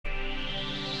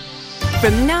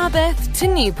From Narberth to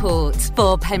Newport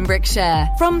for Pembrokeshire.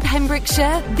 From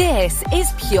Pembrokeshire, this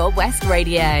is Pure West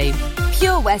Radio.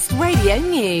 Pure West Radio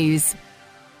News.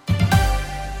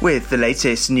 With the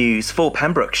latest news for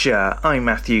Pembrokeshire, I'm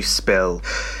Matthew Spill.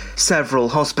 Several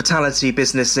hospitality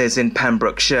businesses in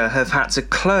Pembrokeshire have had to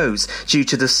close due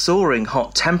to the soaring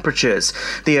hot temperatures.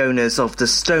 The owners of the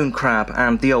Stone Crab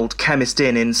and the Old Chemist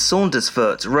Inn in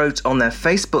Saundersfoot wrote on their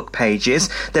Facebook pages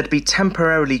they'd be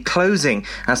temporarily closing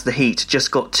as the heat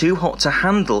just got too hot to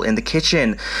handle in the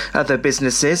kitchen. Other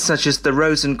businesses, such as the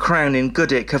Rose and Crown in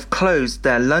Goodwick, have closed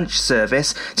their lunch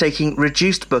service, taking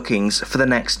reduced bookings for the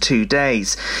next 2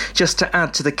 days. Just to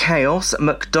add to the chaos,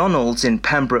 McDonald's in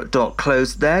Pembroke Dock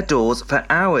closed their doors for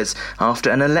hours after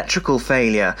an electrical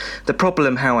failure. The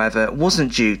problem, however,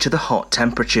 wasn't due to the hot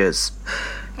temperatures.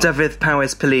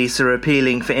 Dyfed-Powys Police are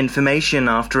appealing for information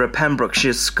after a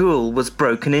Pembrokeshire school was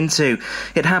broken into.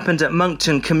 It happened at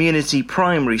Monkton Community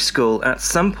Primary School at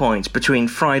some point between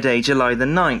Friday, July the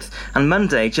 9th and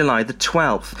Monday, July the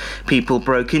 12th. People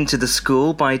broke into the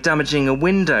school by damaging a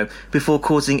window before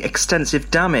causing extensive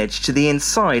damage to the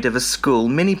inside of a school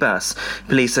minibus.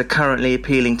 Police are currently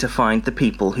appealing to find the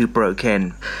people who broke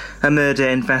in. A murder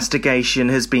investigation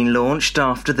has been launched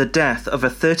after the death of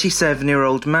a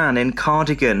 37-year-old man in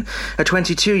Cardigan. A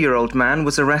 22-year-old man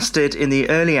was arrested in the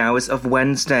early hours of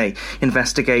Wednesday.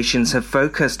 Investigations have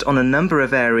focused on a number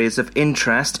of areas of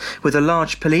interest, with a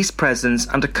large police presence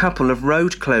and a couple of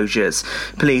road closures.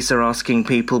 Police are asking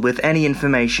people with any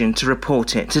information to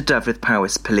report it to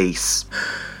Dyfed-Powys Police.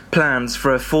 Plans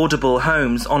for affordable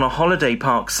homes on a holiday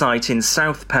park site in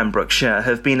South Pembrokeshire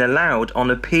have been allowed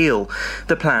on appeal.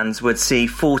 The plans would see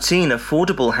 14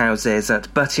 affordable houses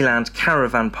at Buttyland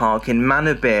Caravan Park in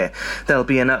Manorbier. There'll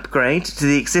be an upgrade to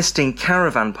the existing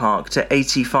caravan park to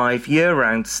 85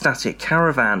 year-round static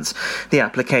caravans. The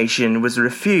application was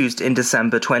refused in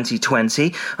December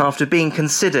 2020 after being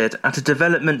considered at a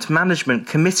Development Management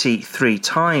Committee 3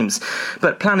 times.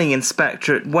 But Planning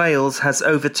Inspectorate Wales has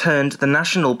overturned the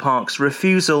National Park's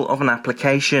refusal of an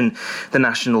application. The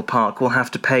National Park will have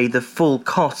to pay the full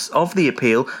costs of the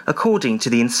appeal, according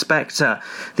to the inspector.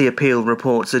 The appeal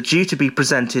reports are due to be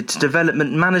presented to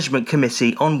Development Management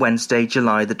Committee on Wednesday,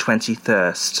 July the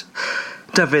 21st.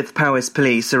 Dyfed-Powys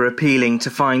Police are appealing to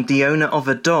find the owner of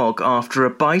a dog after a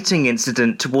biting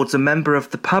incident towards a member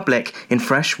of the public in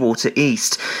Freshwater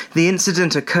East. The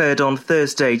incident occurred on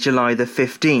Thursday, July the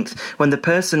 15th, when the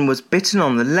person was bitten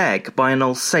on the leg by an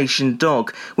Alsatian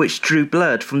dog, which drew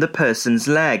blood from the person's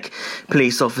leg.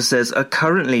 Police officers are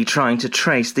currently trying to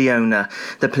trace the owner.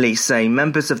 The police say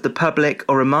members of the public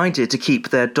are reminded to keep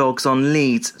their dogs on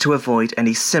leads to avoid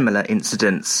any similar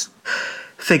incidents.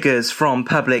 Figures from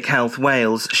Public Health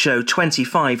Wales show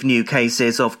 25 new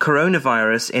cases of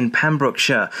coronavirus in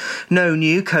Pembrokeshire. No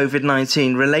new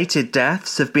COVID-19 related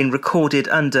deaths have been recorded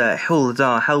under Hywel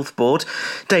Dda Health Board.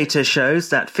 Data shows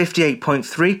that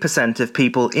 58.3% of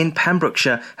people in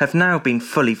Pembrokeshire have now been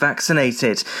fully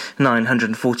vaccinated.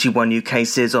 941 new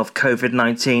cases of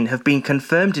COVID-19 have been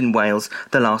confirmed in Wales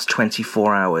the last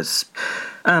 24 hours.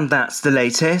 And that's the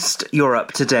latest. You're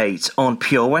up to date on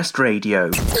Pure West Radio.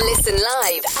 Listen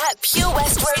live at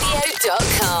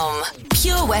purewestradio.com.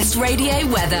 Pure West Radio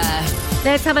weather.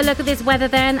 Let's have a look at this weather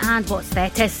then and what's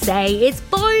there to say. It's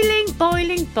boiling,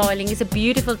 boiling, boiling. It's a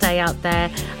beautiful day out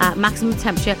there. Maximum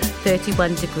temperature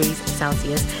 31 degrees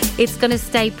Celsius. It's going to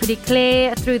stay pretty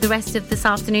clear through the rest of this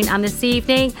afternoon and this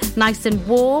evening. Nice and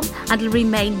warm, and it'll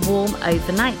remain warm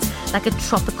overnight. Like a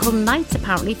tropical night,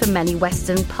 apparently, for many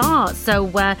western parts. So,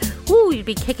 you'll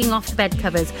be kicking off the bed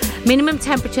covers. Minimum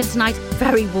temperature tonight,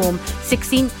 very warm,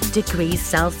 16 degrees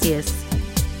Celsius.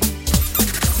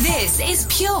 This is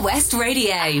Pure West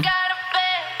Radio.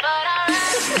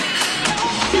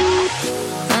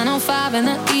 9:05 in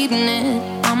the evening,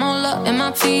 I'm all up in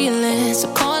my feelings. So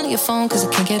calling your phone cause I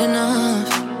can't get enough.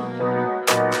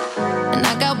 And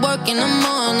I got work in the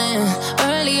morning,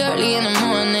 early in the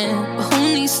morning. But who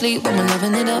needs sleep when we're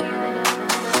loving it up?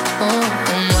 Oh,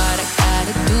 and what I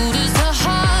gotta do this the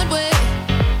hard way.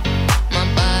 My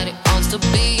body wants to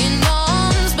be in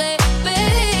arms, baby.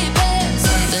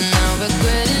 Something I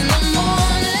regret in the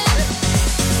morning,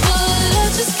 but I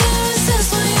just can't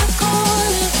resist when you're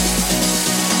calling.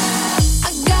 I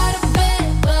got a bed,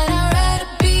 but I'd rather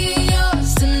be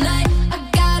yours tonight. I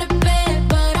got a bed,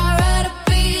 but I'd rather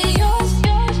be yours.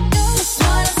 That's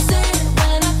what I said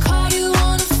when I call you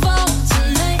on the phone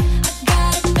tonight. I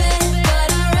got a bed, but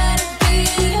I'd rather be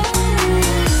yours.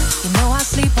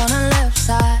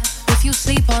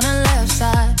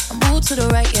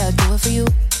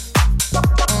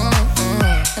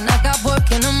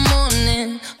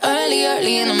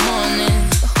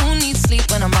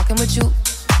 with you. And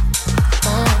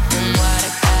what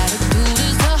I gotta do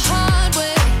is the hard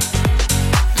way.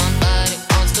 My body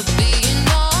wants to be in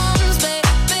arms,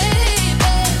 baby.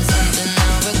 Something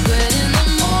I regret in the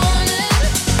morning.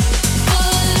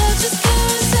 But I just can't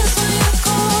resist when you're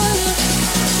calling.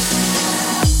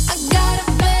 I got a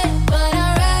bed, but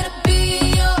I'd rather be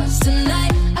yours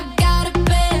tonight. I got a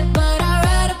bed, but I'd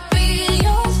rather be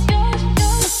yours.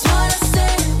 That's what I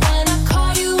said when I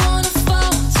called you on the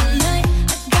phone tonight.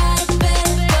 I got a bed,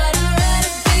 but I'd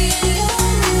rather be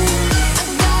yours.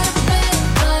 I got a bed,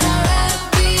 but I'd rather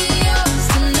be yours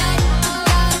tonight. I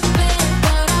got a bed,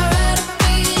 but I'd rather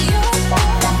be yours.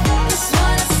 That's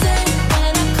what I said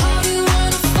when I called you on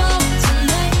the phone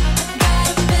tonight. I got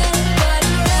a bed, but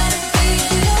I'd rather be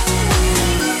yours.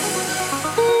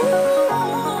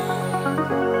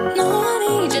 No, I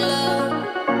need your love.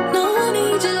 No, I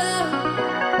need your love.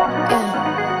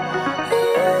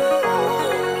 Yeah.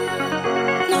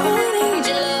 No, I need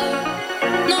your love.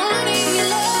 No, I need your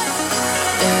love.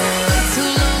 Way too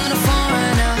long on the phone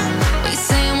right now. What you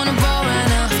saying when I'm raw right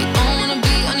now? If you don't wanna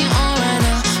be on your own right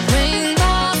now, ring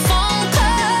my phone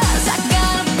 'cause I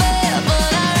got a bed,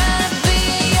 but I'd rather be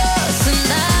yours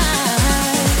tonight.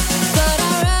 But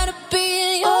I'd rather be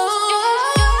yours.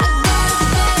 I got a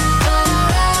bed, but I'd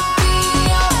rather be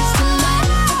yours tonight.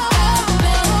 I got a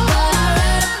bed, but I'd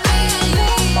rather be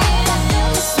yours.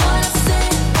 That's what I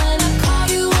said when I called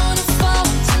you on the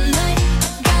phone tonight.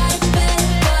 I got a bed,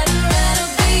 but I'd rather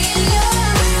be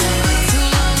yours. Way too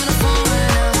long on the phone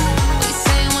right now. What you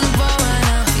saying when I'm raw right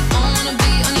now? If you don't wanna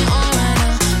be on your own right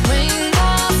now, ring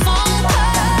my phone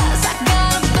 'cause I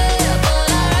got a bed, but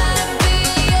I'd rather be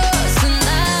yours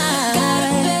tonight. Got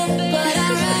a bed, but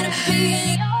I'd rather be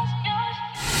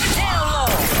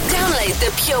Download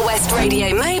the Pure West Radio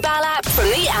mobile app from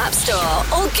the App Store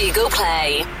or Google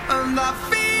Play. And I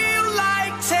feel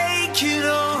like taking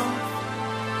off.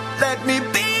 Let me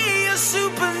be a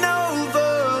supernova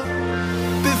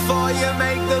before you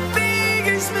make the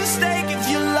biggest mistake of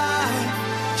your life.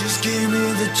 Just give me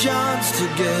the chance to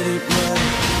get it right.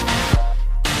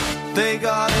 They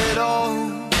got it all.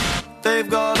 They've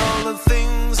got all the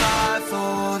things I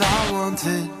thought I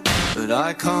wanted, but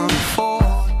I can't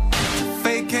afford to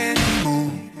fake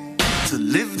anymore. To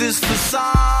live this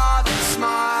facade and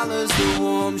smile as the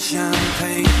warm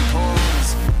champagne pours.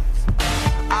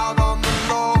 Out on the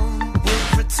lawn, we'll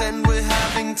pretend we're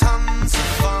having tons of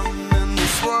fun in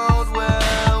this world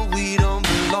where we don't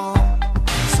belong.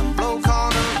 Some bloke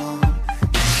on her own,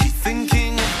 is she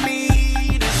thinking of me?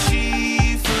 Does she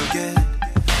forget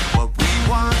what we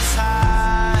once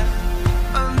had?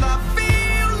 And I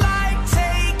feel like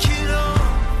taking on.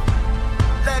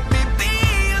 Let me be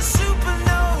a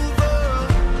supernova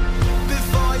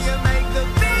before you make the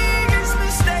biggest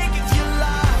mistake of your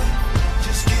life.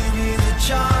 Just give me the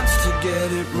chance to get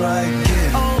it right. Get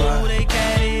it right. Oh, they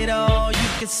get it all. You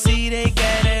can see they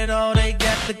get it all. They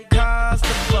got the cars,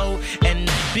 the boat, and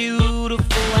the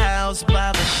beautiful house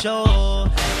by the shore.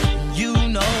 You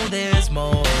know there's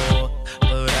more,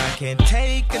 but I can't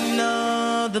take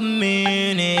another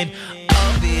minute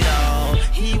of it all.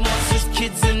 He wants his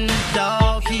kids and the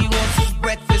dog. He wants his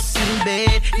breakfast in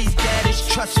bed. He's got his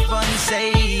trust fund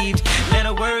saved. Let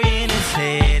a worry in his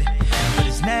head, but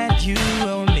it's not you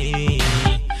or me.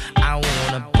 I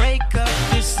wanna break up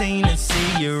this scene and see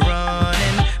you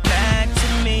running back to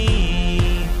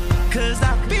me. 'Cause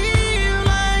I feel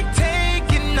like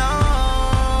taking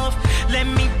off. Let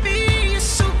me be a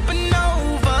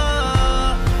supernova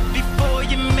before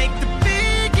you make the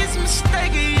biggest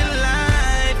mistake of your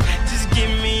life. Just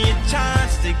give me a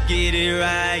chance to get it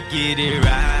right, get it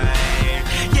right.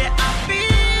 Yeah, I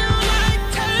feel like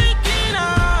taking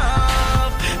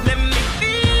off. Let me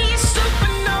be a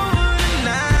supernova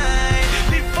tonight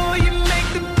before you make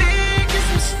the biggest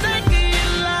mistake of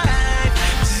your life.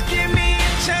 Just give me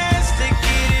a chance to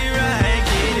get it right,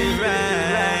 get it right.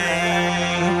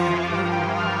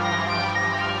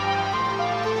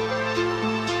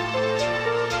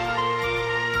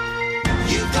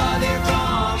 You got it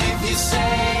wrong if you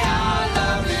say our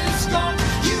love is gone.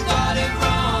 You got it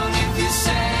wrong if you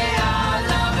say our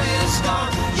love is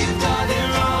gone. You got it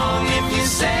wrong if you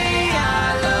say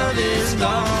our love is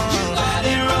gone. You got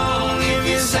it wrong if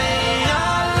you say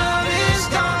our love is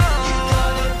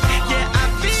gone. Yeah, I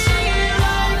feel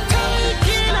like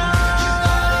taking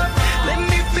off. Let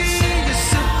me be a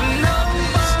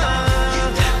supernova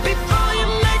before you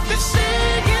make the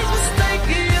biggest mistake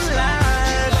of your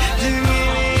life. Just give me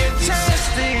a chance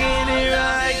to get it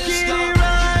right, get it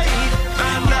right.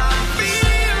 And I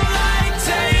feel like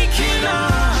taking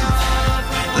off.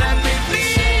 Let me be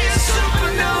a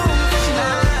supernova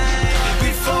tonight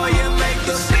before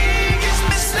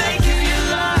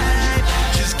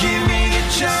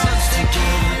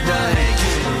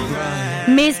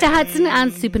Mr. Hudson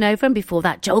and Supernova, and before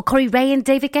that, Joel Corey Ray and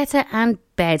David Guetta and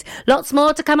Bed. Lots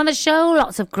more to come on the show,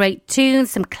 lots of great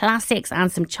tunes, some classics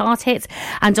and some chart hits,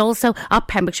 and also our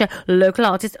Pembrokeshire Local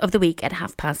Artist of the Week at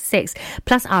 6:30.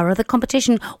 Plus our other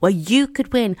competition where you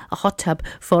could win a hot tub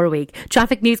for a week.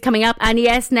 Traffic news coming up, and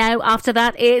yes, now after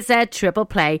that it's a triple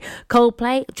play.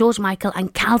 Coldplay, George Michael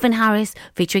and Calvin Harris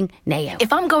featuring Neo.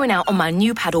 If I'm going out on my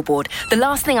new paddleboard, the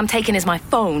last thing I'm taking is my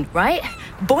phone, right?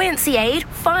 Buoyancy aid,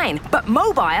 fine, but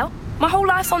mobile? My whole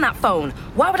life's on that phone.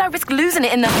 Why would I risk losing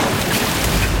it in the...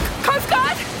 Coast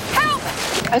Guard, help!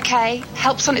 Okay,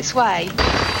 help's on its way.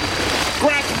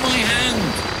 Grab my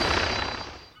hand!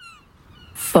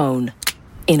 Phone.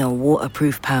 In a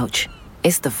waterproof pouch.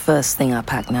 It's the first thing I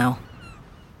pack now.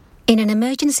 In an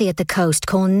emergency at the coast,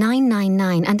 call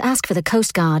 999 and ask for the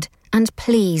Coast Guard. And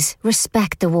please,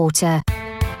 respect the water.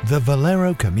 The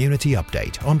Valero Community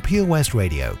Update on Pure West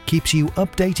Radio keeps you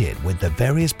updated with the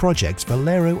various projects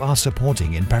Valero are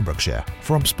supporting in Pembrokeshire,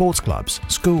 from sports clubs,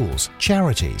 schools,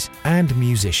 charities and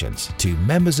musicians to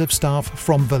members of staff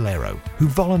from Valero who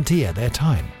volunteer their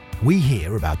time. We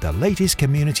hear about the latest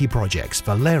community projects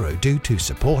Valero do to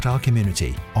support our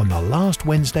community on the last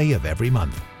Wednesday of every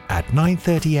month at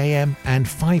 9:30 a.m. and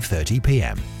 5:30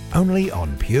 p.m. only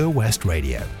on Pure West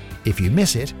Radio. If you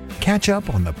miss it, catch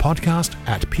up on the podcast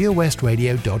at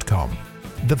purewestradio.com.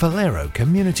 The Valero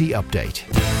Community Update.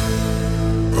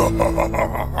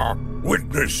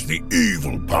 Witness the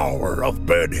evil power of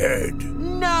Bedhead.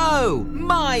 No!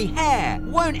 My hair!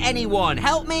 Won't anyone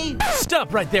help me?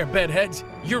 Stop right there, Bedheads.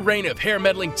 Your reign of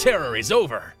hair-meddling terror is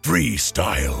over.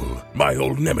 Freestyle, my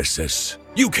old nemesis.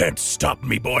 You can't stop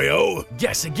me, boyo.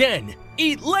 Guess again.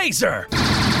 Eat laser!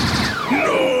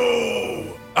 No!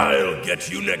 I'll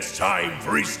get you next time,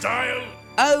 Freestyle.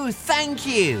 Oh, thank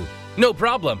you. No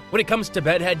problem. When it comes to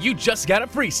Bedhead, you just gotta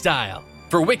freestyle.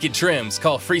 For wicked trims,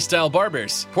 call Freestyle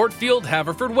Barbers, Portfield,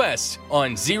 Haverfordwest,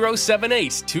 on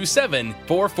 07827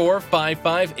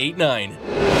 445589.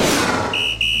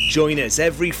 Join us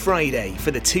every Friday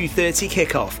for the 2:30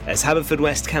 kickoff as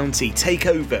Haverfordwest County take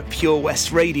over Pure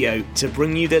West Radio to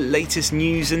bring you the latest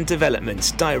news and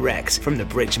developments direct from the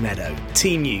Bridge Meadow.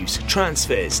 Team news,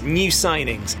 transfers, new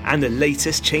signings and the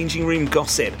latest changing room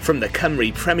gossip from the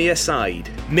Cymru Premier side.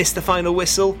 Miss the final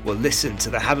whistle? Well, listen to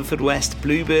the Haverfordwest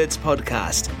Bluebirds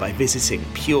podcast by visiting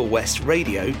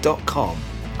purewestradio.com.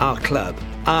 Our club,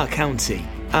 our county,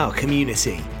 our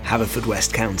community.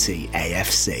 Haverfordwest County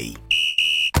AFC.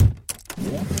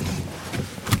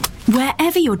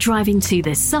 Wherever you're driving to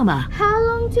this summer, how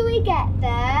long till we get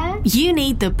there? You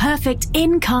need the perfect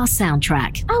in-car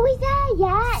soundtrack. Are we there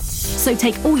yet? So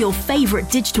take all your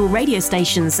favourite digital radio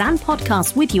stations and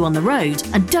podcasts with you on the road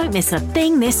and don't miss a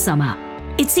thing this summer.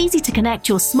 It's easy to connect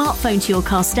your smartphone to your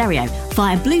car stereo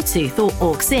via Bluetooth or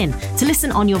aux-in to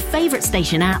listen on your favourite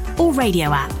station app or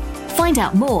radio app. Find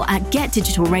out more at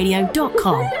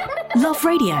getdigitalradio.com. Love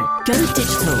radio. Go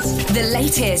digital. The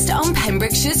latest on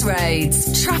Pembrokeshire's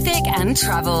roads, traffic and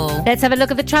travel. Let's have a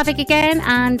look at the traffic again.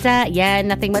 And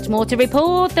nothing much more to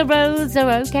report. The roads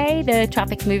are okay. The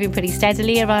traffic's moving pretty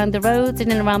steadily around the roads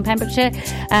in and around Pembrokeshire.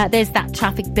 There's that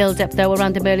traffic build-up, though,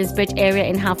 around the Merlin's Bridge area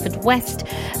in Haverfordwest,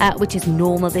 which is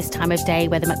normal this time of day,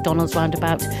 where the McDonald's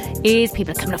roundabout is.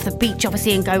 People are coming off the beach,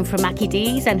 obviously, and going for Mackie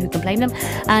D's, and who can blame them?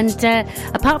 And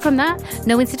apart from that,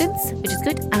 no incidents, which is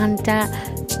good. And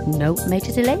no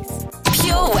major delays.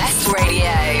 Pure West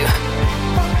Radio.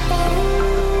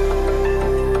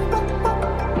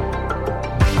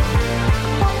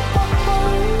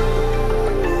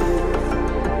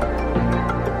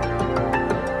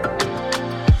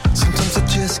 Sometimes I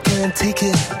just can't take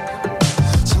it.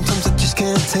 Sometimes I just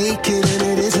can't take it, and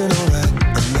it isn't alright.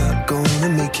 I'm not gonna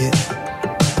make it,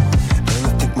 and I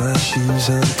think my shoes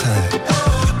untied.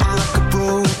 I'm like a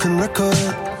broken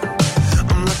record.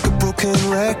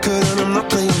 Record, and I'm not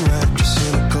playing right. Just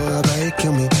cynical, I bet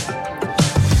kill me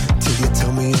till you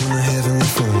tell me on the heavenly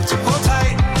phone. So hold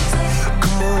tight,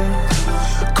 come on,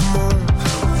 come on,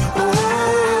 oh,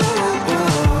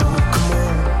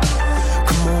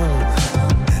 come on,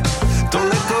 don't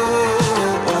let go.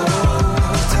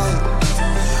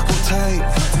 Hold tight,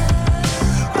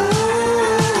 oh,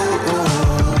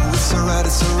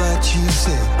 it's alright, you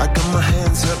said. I got my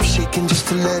hands up shaking just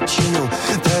to let you know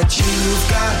that you've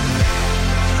got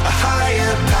a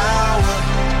higher power.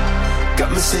 Got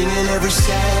me singing every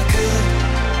second,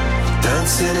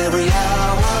 dancing every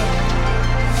hour.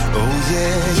 Oh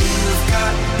yeah, you've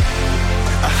got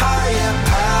a higher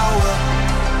power,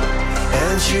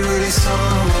 and she really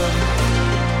someone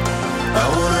I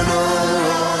wanna know.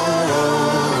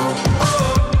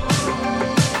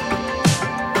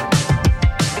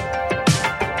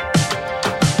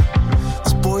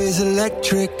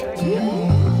 electric.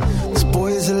 This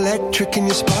boy is electric and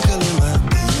you're sparkling my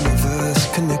universe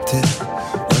connected.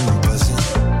 When I'm buzzing,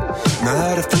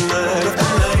 night after night after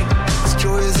night. This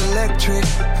joy is electric.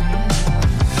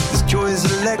 This joy is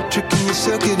electric and you're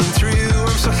circuiting through.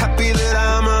 I'm so happy that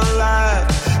I'm alive.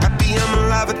 Happy I'm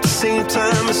alive at the same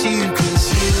time as you.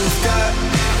 'Cause you've got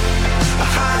a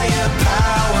higher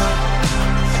power.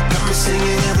 Got me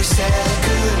singing every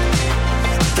second,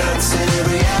 dancing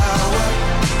every hour.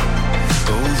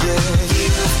 Oh yeah,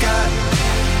 you've got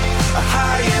a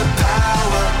higher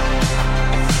power,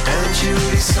 and you're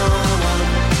really someone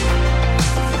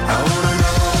I wanna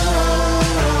know.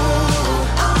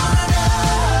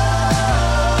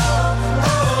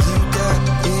 You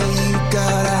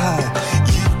got a high.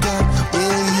 You got a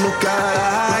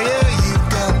high. Yeah, you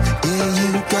got a high.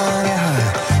 You got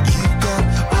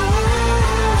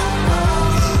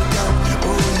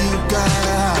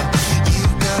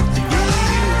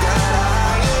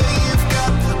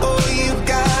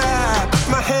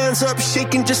hands up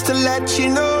shaking just to let you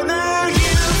know now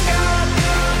you've got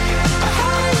a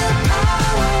higher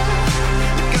power.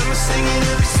 You got me singing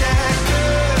every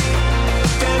second,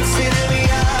 dancing every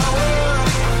hour.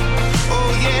 Oh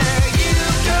yeah,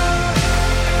 you've got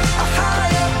a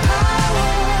higher power.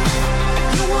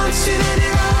 You want it in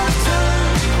your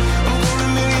lifetime. I'm going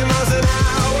a million miles an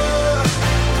hour.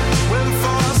 When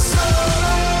for so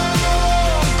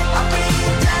long I've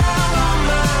been down on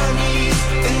my knees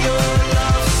in your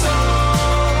love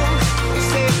song.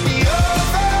 Set me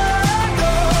over and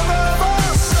over for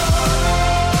so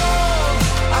long.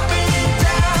 I've been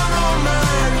down on my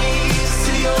knees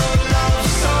to your love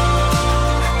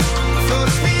song.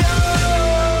 Floats me over,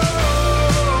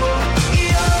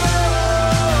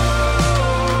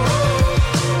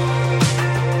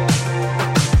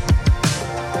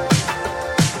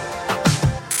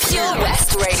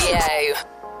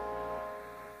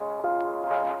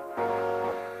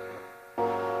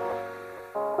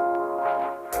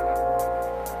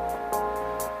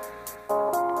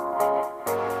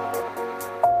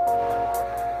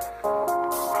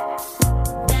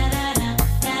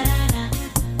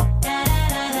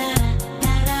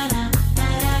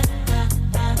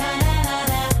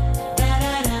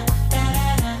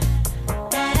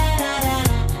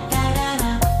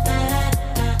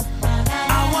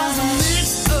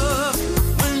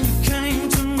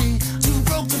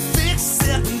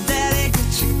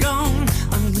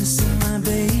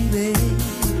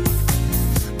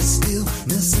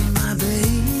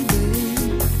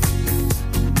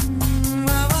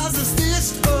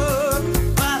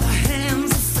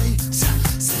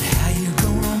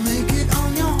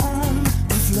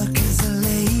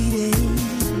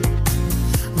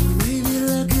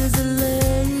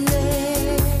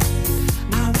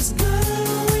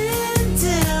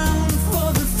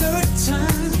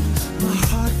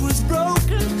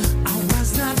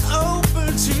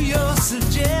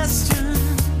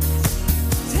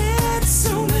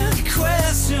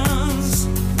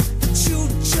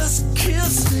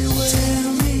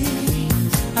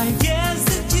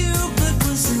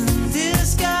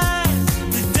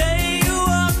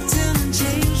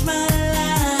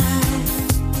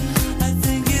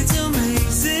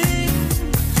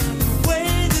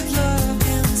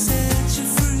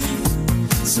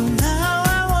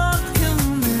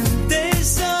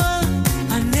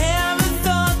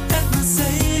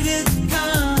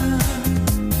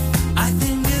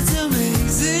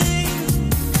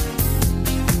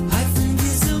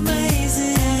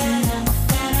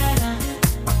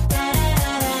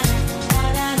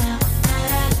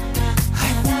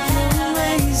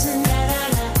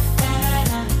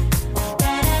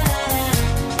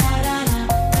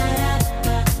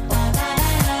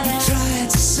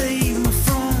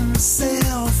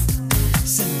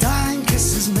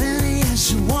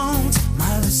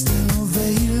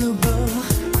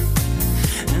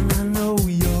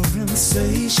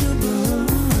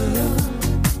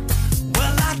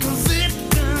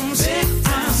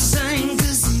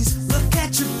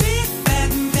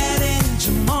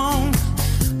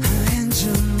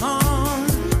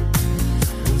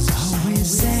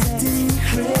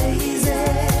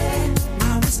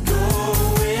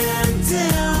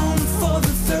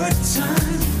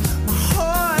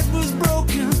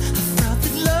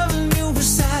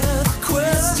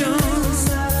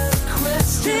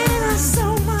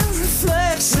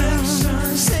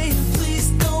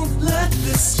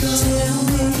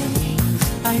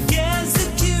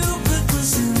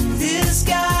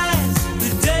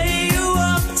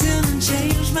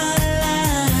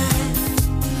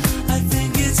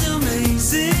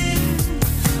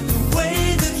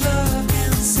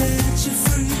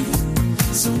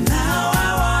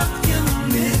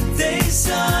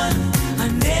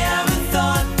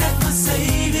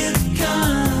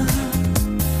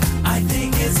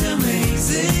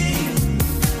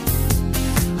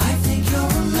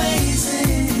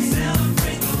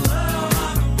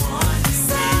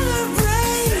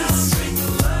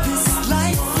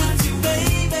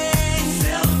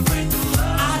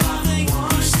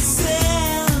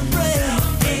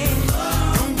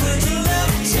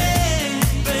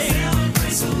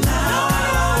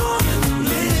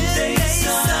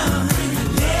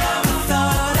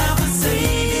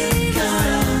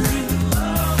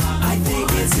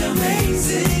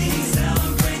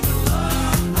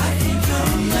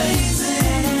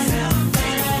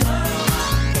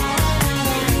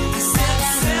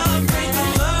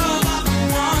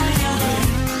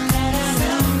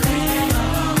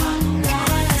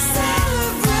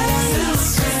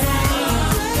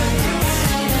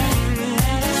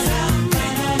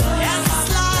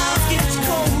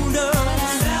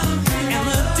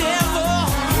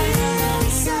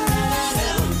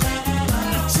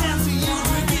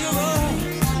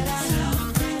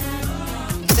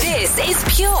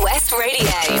 West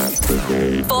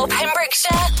Radio. For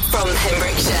Pembrokeshire, from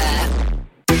Pembrokeshire.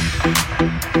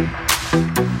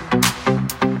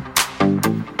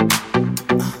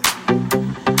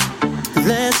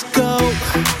 Let's go.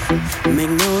 Make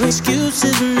no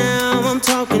excuses now. I'm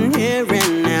talking here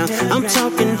and now. I'm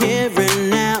talking here and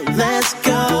now. Let's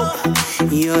go.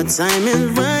 Your time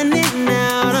is running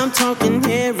out. I'm talking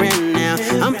here and now.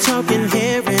 I'm talking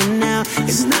here and now.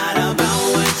 It's not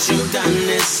about what you've done,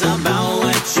 it's about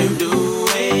what you're doing.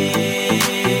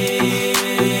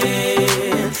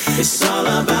 It's all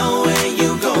about where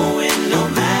you're going, no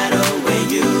matter where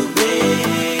you've been.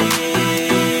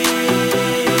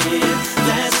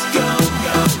 Let's go.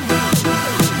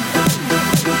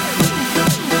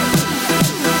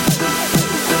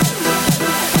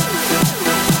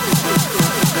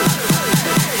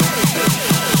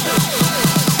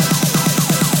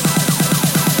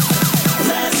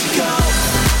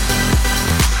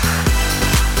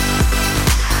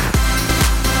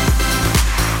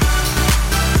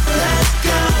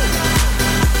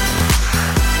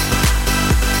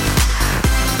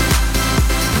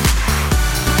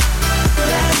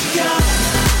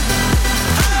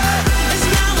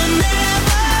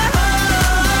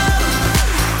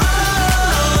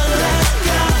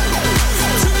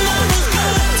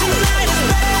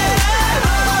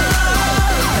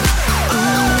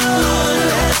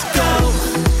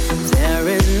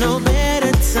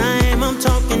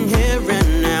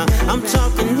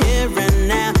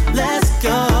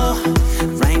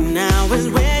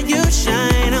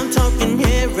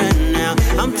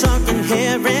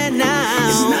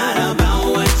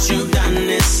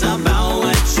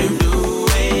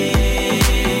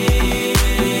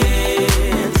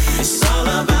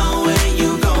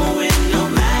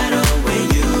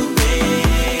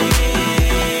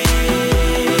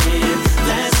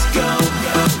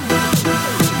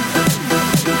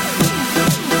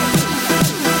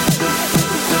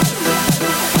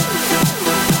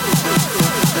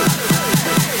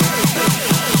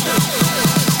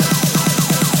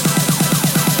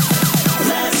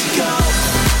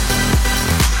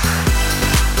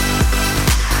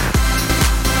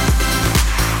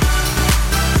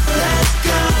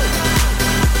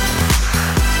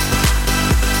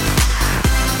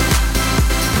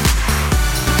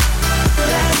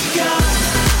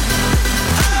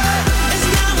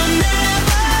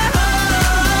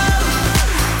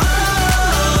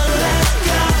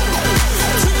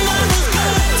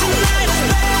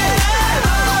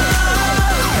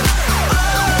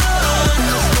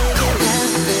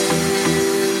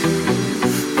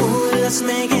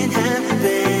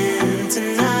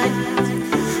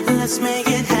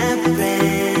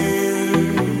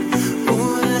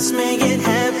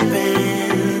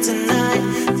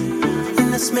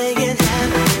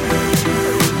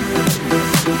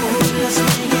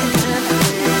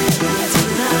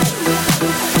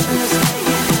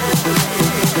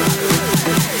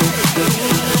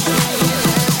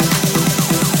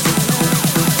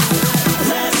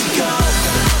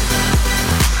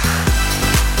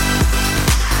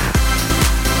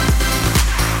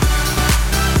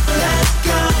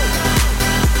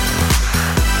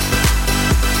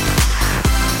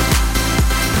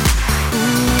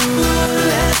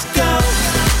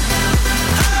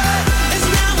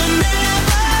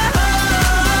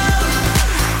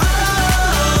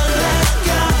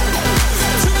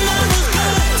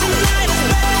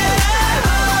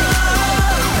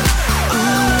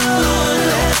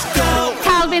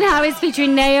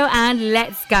 Featuring Neo and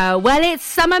Let's Go. Well, it's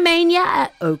Summer Mania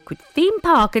at Oakwood Theme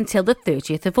Park until the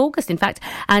 30th of August, in fact.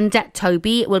 And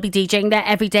Toby will be DJing there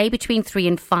every day between 3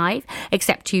 and 5,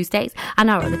 except Tuesdays. And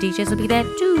our other DJs will be there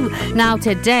too. Now,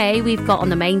 today, we've got on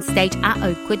the main stage at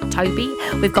Oakwood Toby,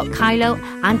 we've got Kylo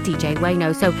and DJ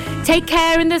Wayno. So take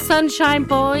care in the sunshine,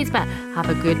 boys, but have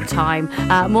a good time.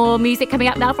 More music coming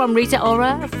up now from Rita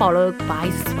Ora, followed by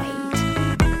Suede.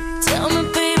 Tell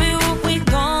me, baby, what we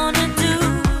gonna do?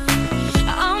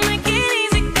 I'll make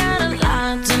it easy, got a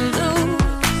lot to lose.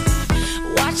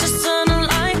 Watch the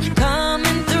sunlight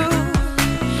coming through.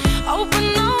 Open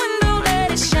the window,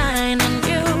 let it shine on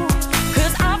you.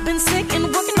 'Cause I've been sick and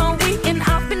working all week and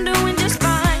I've been doing just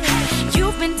fine.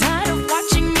 You've been tired of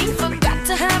watching me, forgot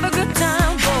to have a good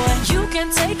time, boy. You can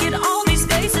take it, all these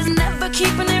faces, never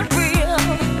keeping it real.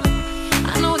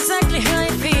 I know exactly how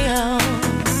you feel.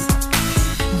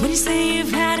 When you say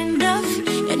you've had enough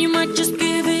and you might just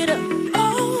give it up.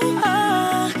 Oh,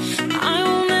 I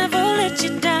will never let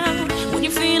you down. When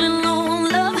you're feeling low on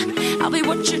love, I'll be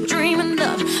what you're dreaming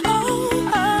of. Oh,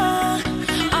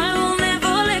 I will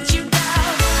never let you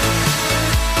down.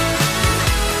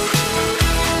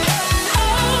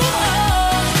 Oh,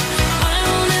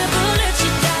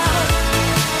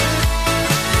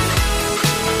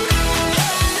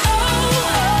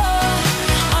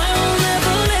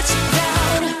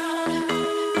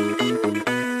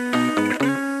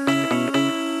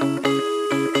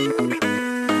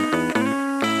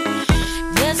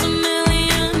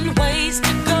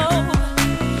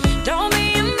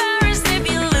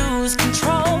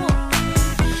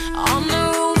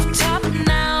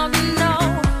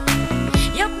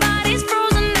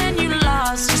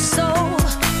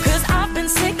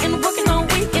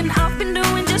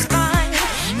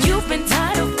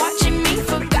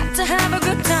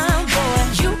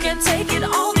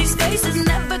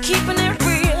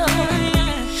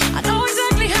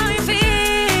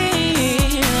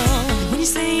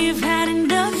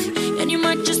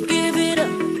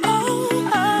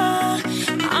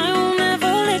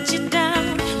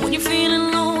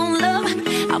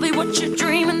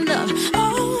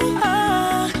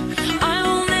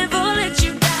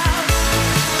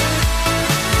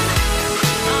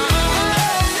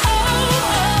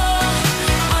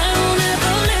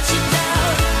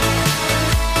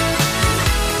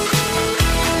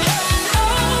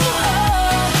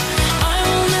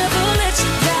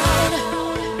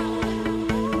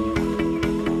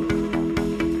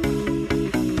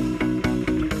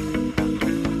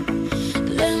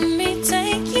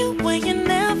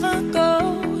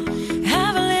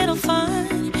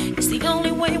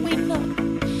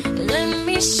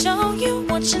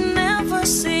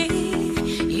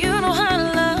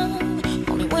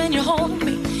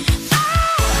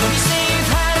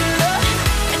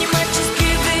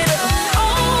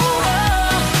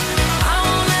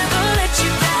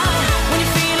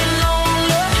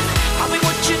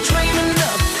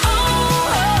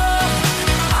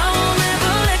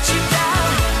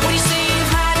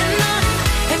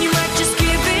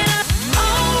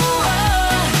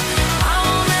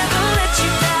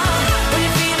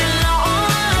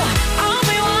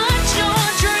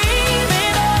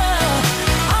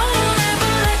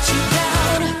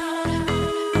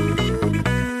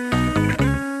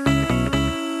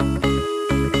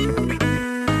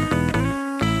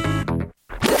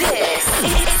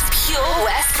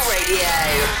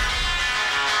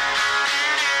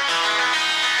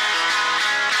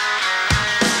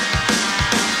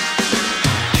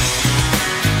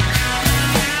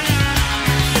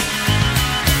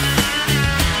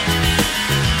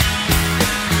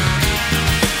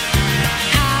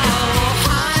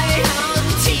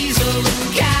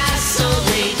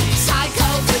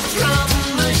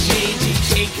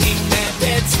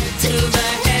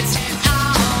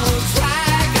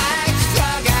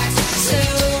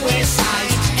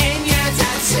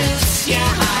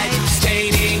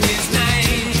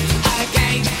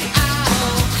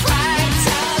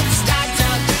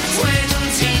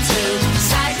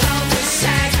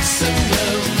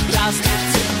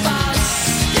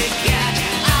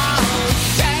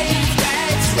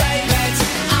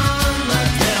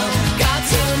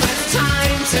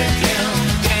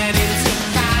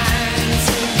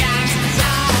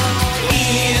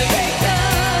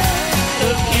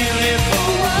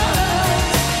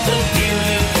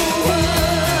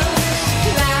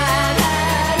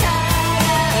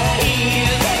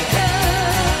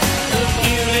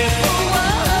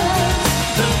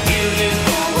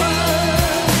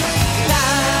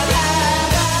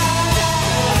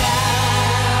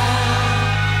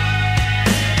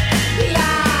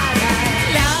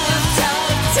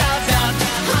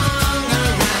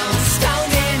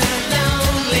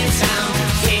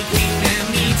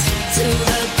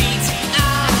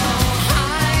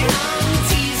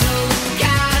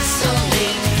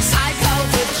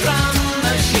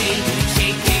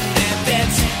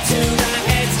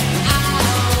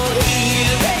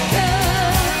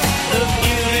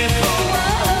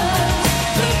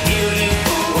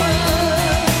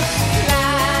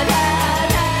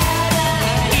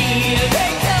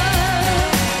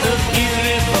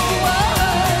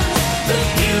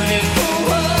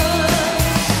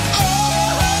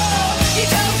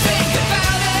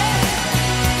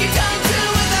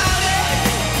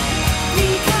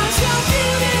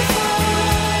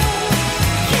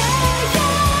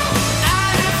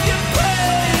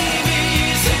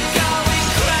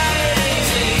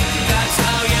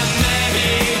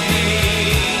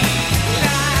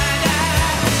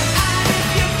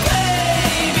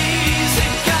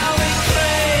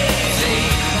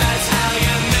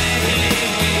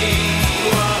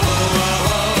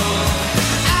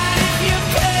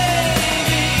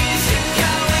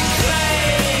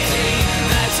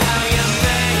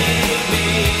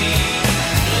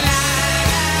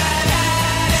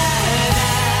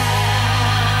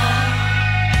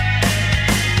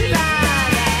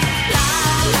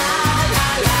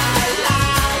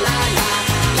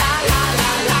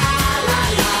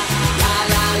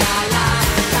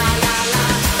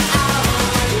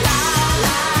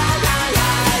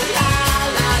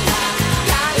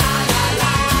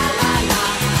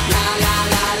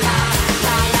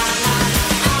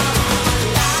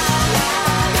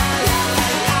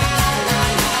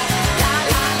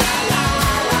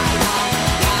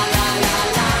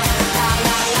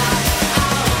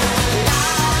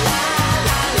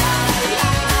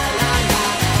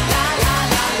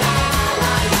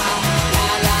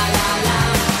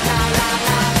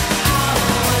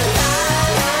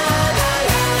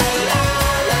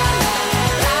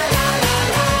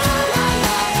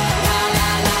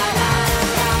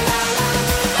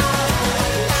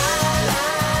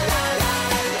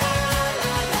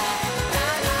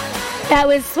 That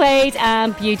was Suede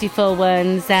and Beautiful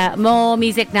Ones. More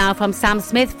music now from Sam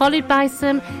Smith, followed by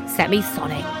some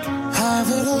Semi-Sonic. Have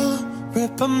it all,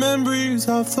 rip our memories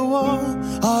off the wall.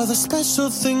 All the special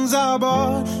things I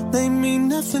bought, they mean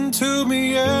nothing to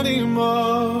me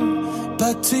anymore.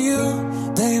 But to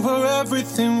you, they were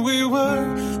everything we were.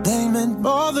 They meant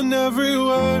more than every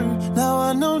word. Now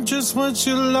I know just what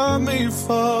you love me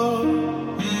for.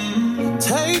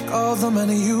 Take all the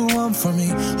money you want from me.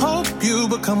 Hope you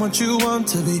become what you want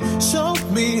to be. Show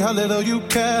me how little you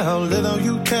care, how little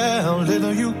you care, how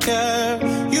little you care.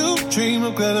 You dream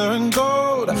of glitter and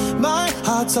gold. My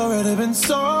heart's already been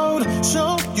sold.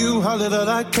 Show you how little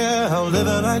I care, how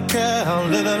little I care, how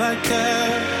little I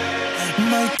care.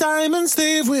 My diamonds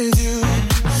leave with you.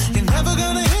 You're never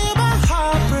gonna hear my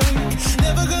heart break.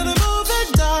 Never gonna move the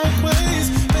dark ways.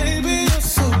 Baby, you're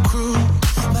so cruel.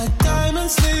 My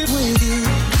diamonds leave with you.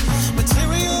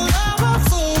 Material love will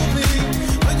fool me.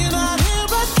 When you're not here,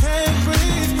 I can't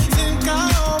breathe. Think I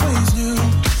always knew.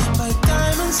 My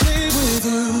diamonds leave with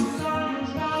you.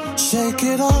 Shake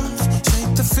it off.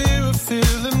 Shake the fear of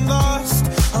feeling lost.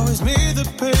 Always me that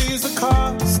pays the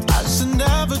cost. I should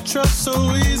never trust so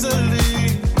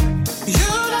easily.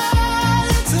 You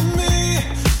lied to me,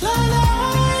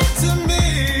 lied to me.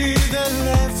 Then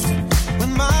left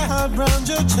with my heart round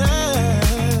your chest.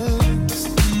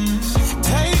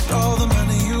 Take all the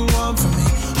money you want from me.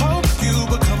 Hope you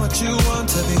become what you want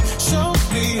to be. Show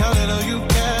me how little you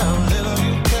care, how little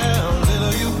you care, how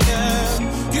little you care.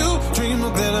 You dream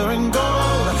of glitter and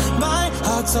gold. My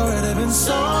heart's already been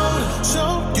sold.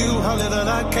 Show you how little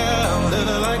I care, how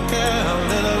little I care, how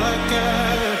little I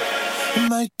care.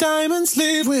 My diamonds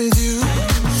leave with you.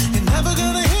 You're never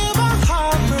gonna hear my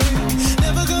heart break.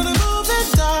 Never gonna move the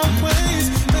dark ways.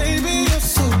 Baby, you're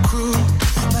so cruel.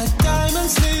 My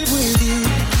diamonds leave with you.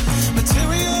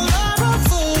 Material love will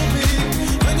fool me.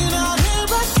 When you're not here,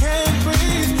 I can't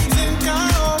breathe. Think I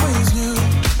always knew.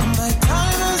 My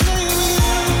diamonds leave with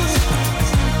you.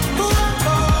 Ooh,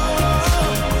 oh,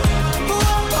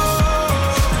 ooh, oh,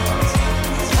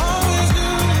 always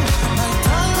knew. My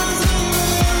diamonds leave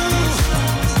with you.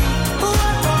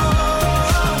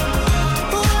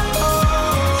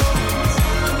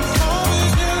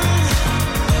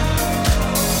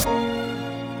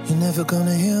 You're never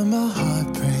gonna hear my heart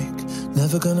break.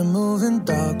 Never gonna move in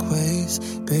dark ways.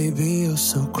 Baby, you're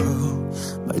so cruel.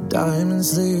 My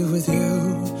diamonds leave with you.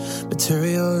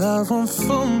 Material love won't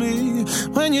fool me.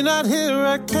 When you're not here,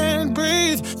 I can't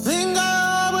breathe. Think I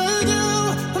always do.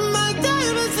 My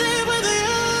diamonds leave with you.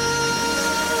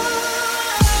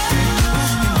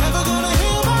 You're never gonna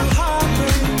hear my heart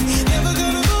break. Never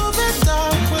gonna move in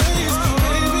dark ways.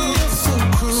 Baby, you're so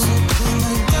cruel.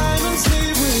 My diamonds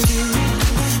leave with you.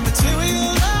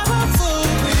 Material love will fool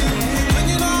me. When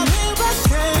you're not here, I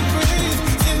can't breathe.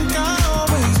 Think I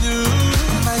always knew.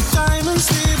 My diamonds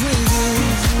leave with you.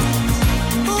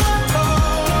 Ooh, oh,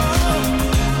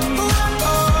 ooh,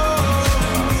 oh,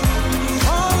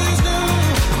 always knew.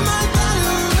 My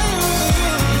diamonds leave with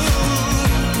you.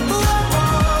 Ooh, oh,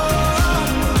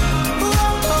 ooh,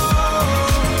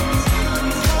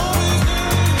 always knew.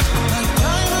 My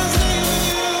diamonds leave with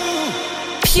you.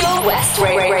 Pure West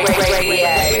Radio.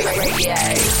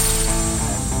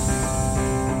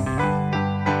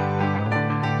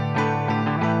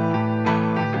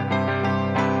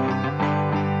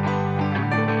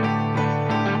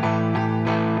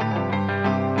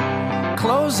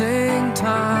 Closing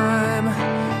time.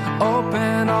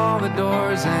 Open all the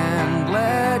doors and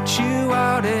let you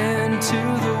out into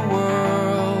the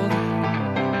world.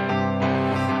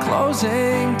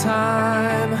 Closing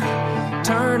time.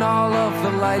 Turn all of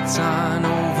the lights on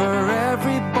over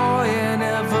every boy and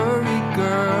every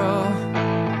girl.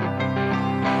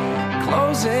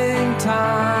 Closing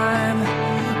time.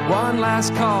 One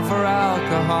last call for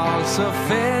alcohol, so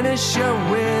finish your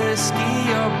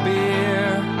whiskey or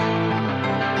beer.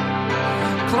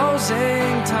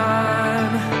 Closing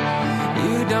time.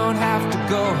 You don't have to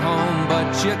go home,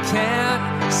 but you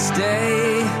can't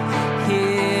stay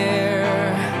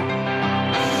here.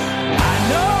 I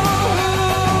know who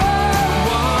I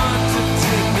want to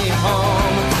take me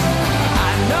home.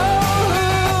 I know who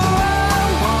I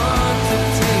want to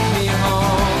take me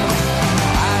home.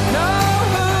 I know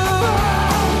who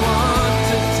I want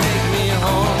to take me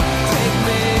home. Take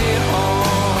me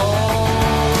home.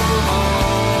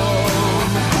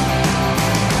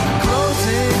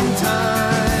 Closing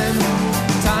time.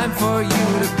 Time for you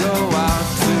to go out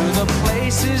to the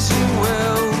places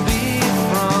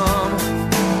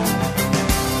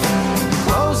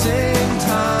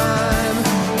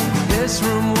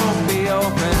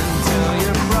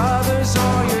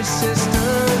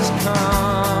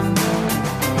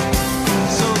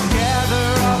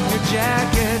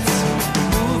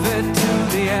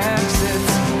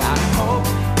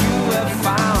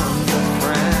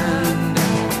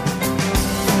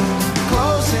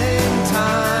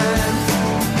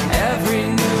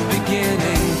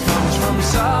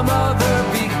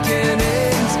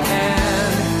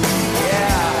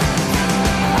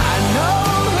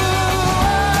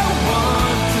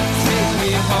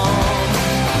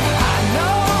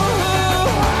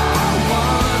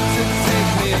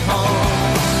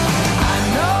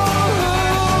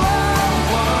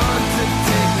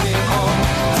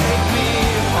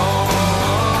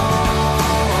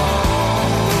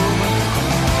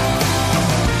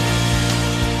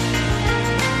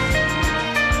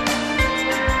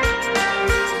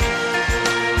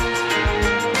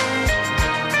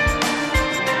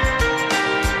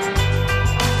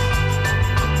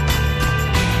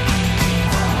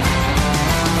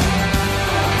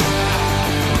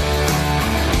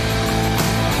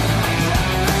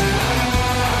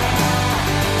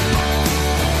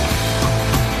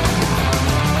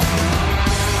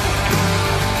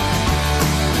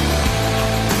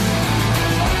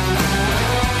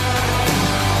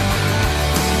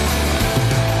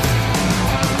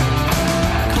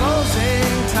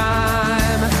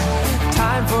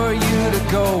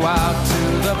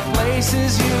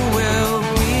places you will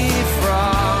be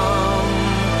from.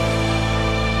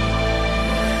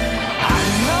 I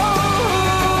know who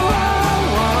I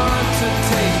want to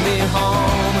take me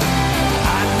home. I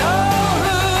know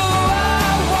who I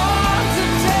want to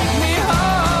take me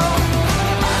home.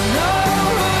 I know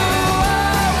who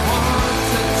I want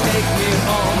to take me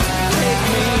home. Take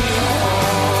me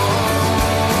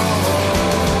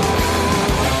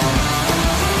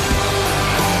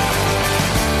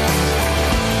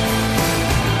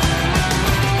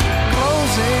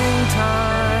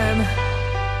time.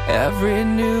 Every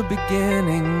new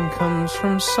beginning comes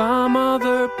from some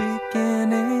other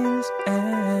beginning's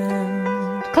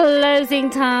end. Closing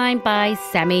Time by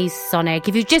Semisonic.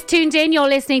 If you've just tuned in, you're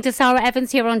listening to Sara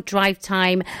Evans here on Drive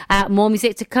Time. More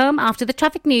music to come after the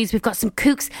traffic news. We've got some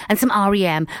Kooks and some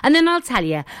R.E.M. And then I'll tell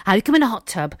you how you come in a hot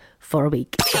tub for a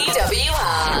week.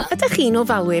 PWR. Ydych chi'n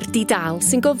ofalwyr di-dal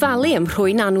sy'n gofalu ym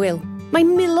Rhwyn Anwyl? Mae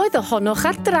miloedd ohonoch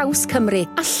ar draws Cymru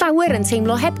a llawer yn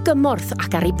teimlo heb gymorth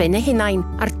ac ar ei ben eu hunain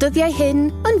a'r dyddiau hyn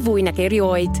yn fwy nag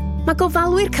erioed. Mae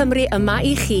gofalwyr Cymru yma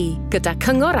i chi, gyda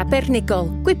cyngor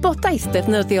abernigol, gwybodaeth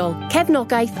defnyddiol,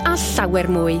 cefnogaeth a llawer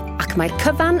mwy, ac mae'r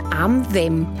cyfan am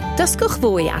ddim. Dysgwch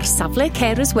fwy ar safle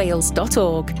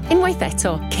carerswales.org. Unwaith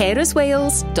eto,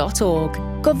 carerswales.org.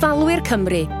 Gofalwyr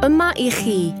Cymru, yma i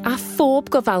chi, a phob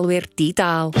gofalwyr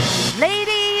di-dal.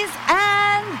 Ladies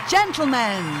and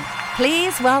gentlemen,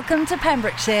 please welcome to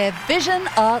Pembrokeshire Vision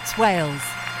Arts Wales,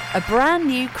 a brand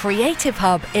new creative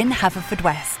hub in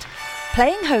Haverfordwest.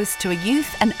 Playing host to a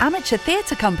youth and amateur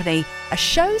theatre company, a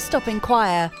show-stopping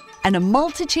choir, and a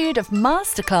multitude of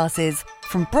masterclasses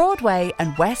from Broadway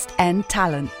and West End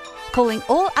talent. Calling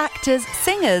all actors,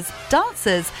 singers,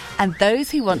 dancers, and those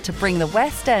who want to bring the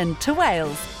West End to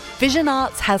Wales. Vision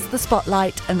Arts has the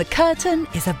spotlight and the curtain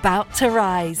is about to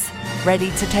rise.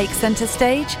 Ready to take centre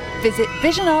stage? Visit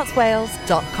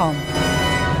visionartswales.com.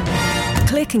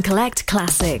 Click and collect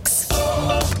classics.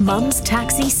 Mum's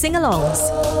taxi sing-alongs.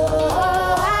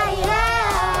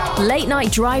 Late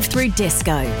night drive-through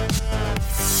disco.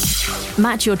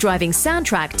 Match your driving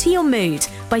soundtrack to your mood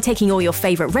by taking all your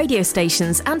favourite radio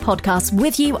stations and podcasts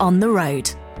with you on the road.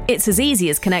 It's as easy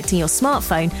as connecting your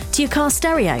smartphone to your car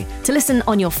stereo to listen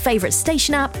on your favourite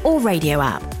station app or radio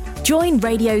app. Join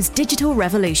radio's digital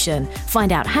revolution.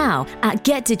 Find out how at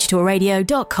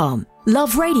getdigitalradio.com.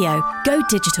 Love radio, go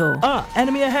digital.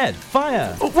 Enemy ahead,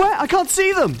 fire. Where? I can't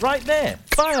see them. Right there,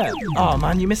 fire. Oh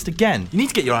man, you missed again. You need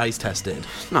to get your eyes tested.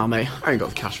 Nah mate, I ain't got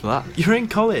the cash for that. You're in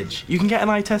college. You can get an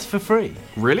eye test for free.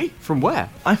 Really? From where?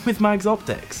 I'm with Mags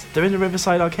Optics. They're in the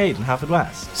Riverside Arcade in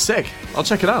Haverfordwest. Sick, I'll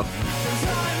check it out.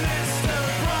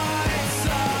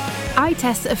 Eye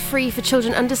tests are free for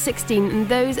children under 16 and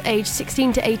those aged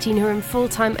 16 to 18 who are in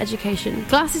full-time education.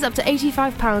 Glasses up to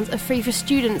 £85 are free for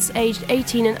students aged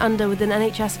 18 and under with an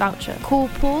NHS voucher. Call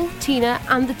Paul, Tina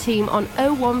and the team on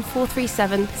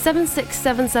 01437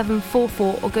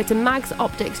 767744 or go to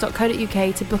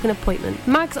magsoptics.co.uk to book an appointment.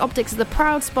 Mags Optics are the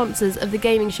proud sponsors of the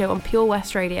gaming show on Pure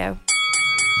West Radio.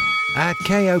 At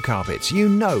KO Carpets, you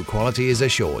know quality is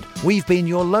assured. We've been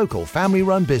your local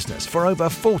family-run business for over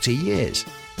 40 years.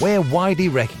 We're widely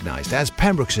recognised as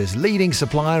Pembrokeshire's leading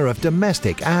supplier of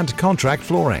domestic and contract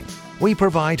flooring. We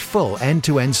provide full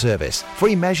end-to-end service,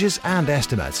 free measures and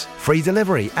estimates, free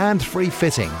delivery and free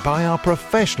fitting by our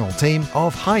professional team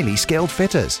of highly skilled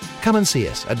fitters. Come and see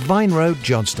us at Vine Road,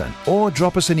 Johnston, or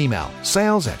drop us an email,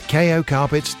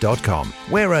 sales@kocarpets.com.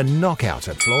 We're a knockout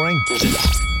at flooring.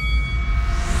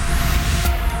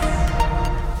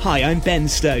 Hi, I'm Ben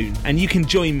Stone, and you can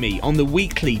join me on the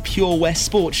weekly Pure West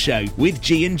Sports Show with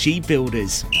G&G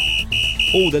Builders.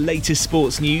 All the latest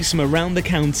sports news from around the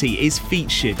county is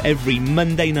featured every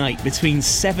Monday night between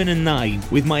 7 and 9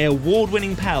 with my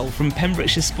award-winning pal from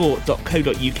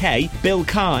PembrokeshireSport.co.uk, Bill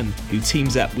Kahn, who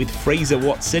teams up with Fraser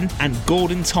Watson and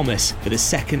Gordon Thomas for the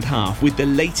second half with the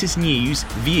latest news,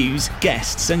 views,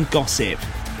 guests and gossip.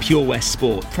 Pure West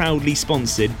Sport, proudly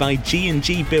sponsored by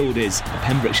G&G Builders, a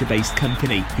Pembrokeshire-based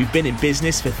company who've been in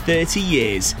business for 30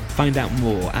 years. Find out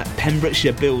more at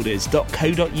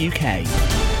pembrokeshirebuilders.co.uk.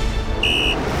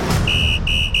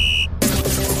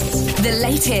 The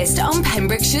latest on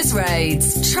Pembrokeshire's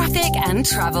roads, traffic and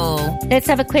travel. Let's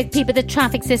have a quick peep at the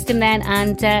traffic system then,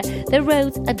 and the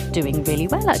roads are doing really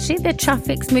well actually. The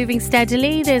traffic's moving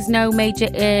steadily. There's no major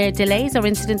delays or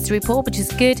incidents to report, which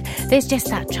is good. There's just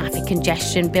that traffic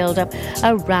congestion build up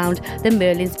around the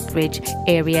Merlin's Bridge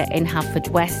area in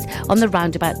Haverfordwest on the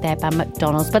roundabout there by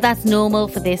McDonald's, but that's normal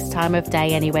for this time of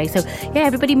day anyway. So yeah,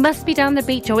 everybody must be down the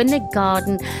beach or in the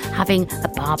garden having a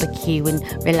barbecue and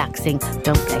relaxing.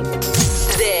 Don't blame them.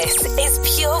 This is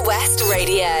Pure West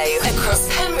Radio. Across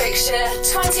Pembrokeshire,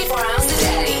 24 hours a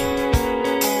day.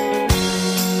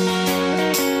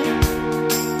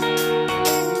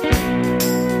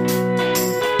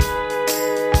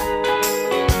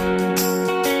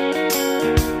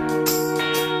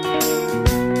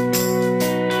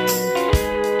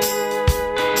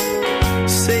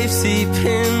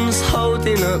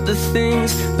 holding up the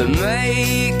things that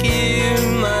make you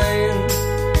mine.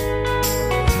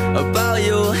 About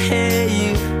your hair,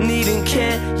 you needn't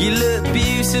care. You look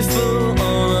beautiful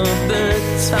all of the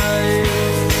time.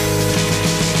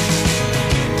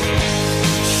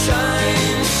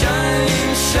 Shine,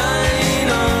 shine, shine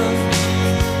on.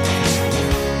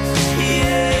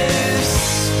 Yes,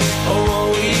 oh,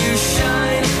 won't you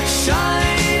shine,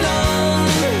 shine on.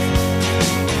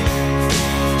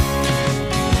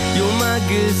 Your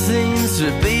magazines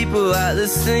for people at the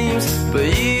seams, but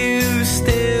you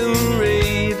still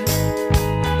read.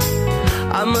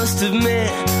 I must admit,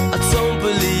 I don't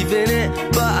believe in it,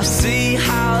 but I see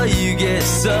how you get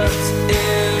sucked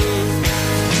in.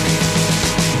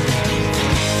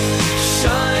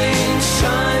 Shine,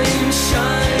 shine,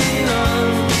 shine on.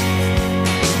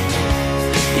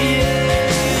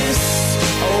 Yes,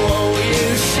 oh, won't you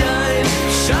shine,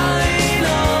 shine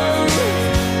on.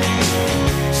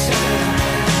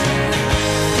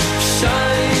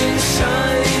 Shine,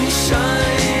 shine,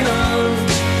 shine on.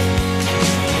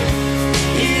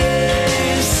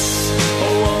 Yes,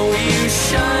 oh, won't you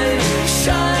shine,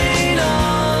 shine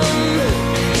on.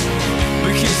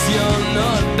 Because you're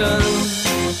not done.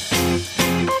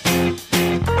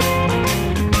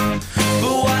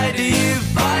 But why do you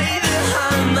bite the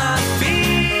hand that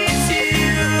feeds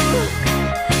you?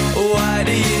 Why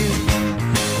do you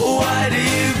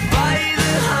bite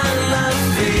the hand that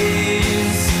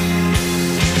feeds?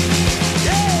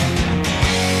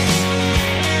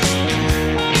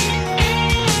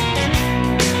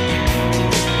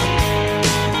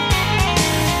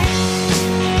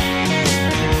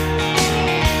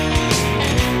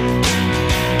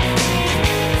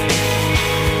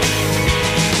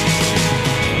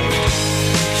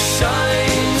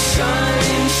 Shine,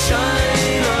 shine,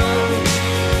 shine on.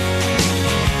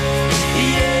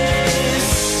 Yes,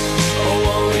 oh,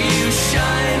 won't you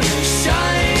shine,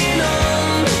 shine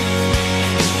on.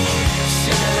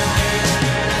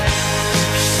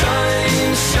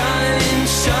 Shine, shine,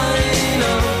 shine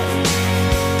on.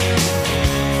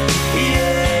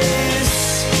 Yes,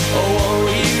 oh, won't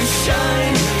you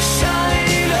shine,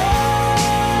 shine on.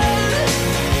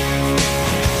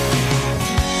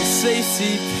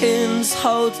 Safety pins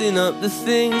holding up the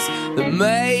things that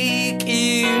make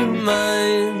you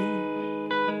mine.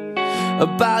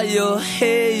 About your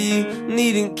hair, you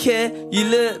needn't care. You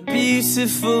look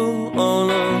beautiful all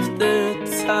of the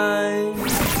time.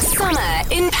 Summer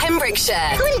in Pembrokeshire.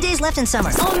 How many days left in summer?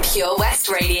 On Pure West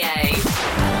Radio.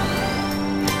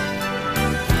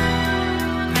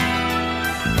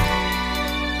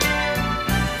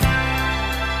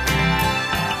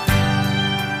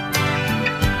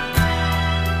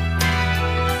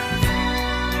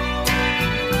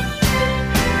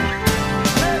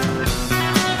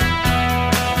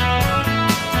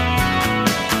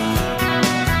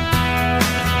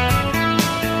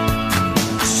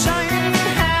 Shining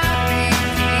happy,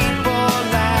 people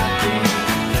laughing.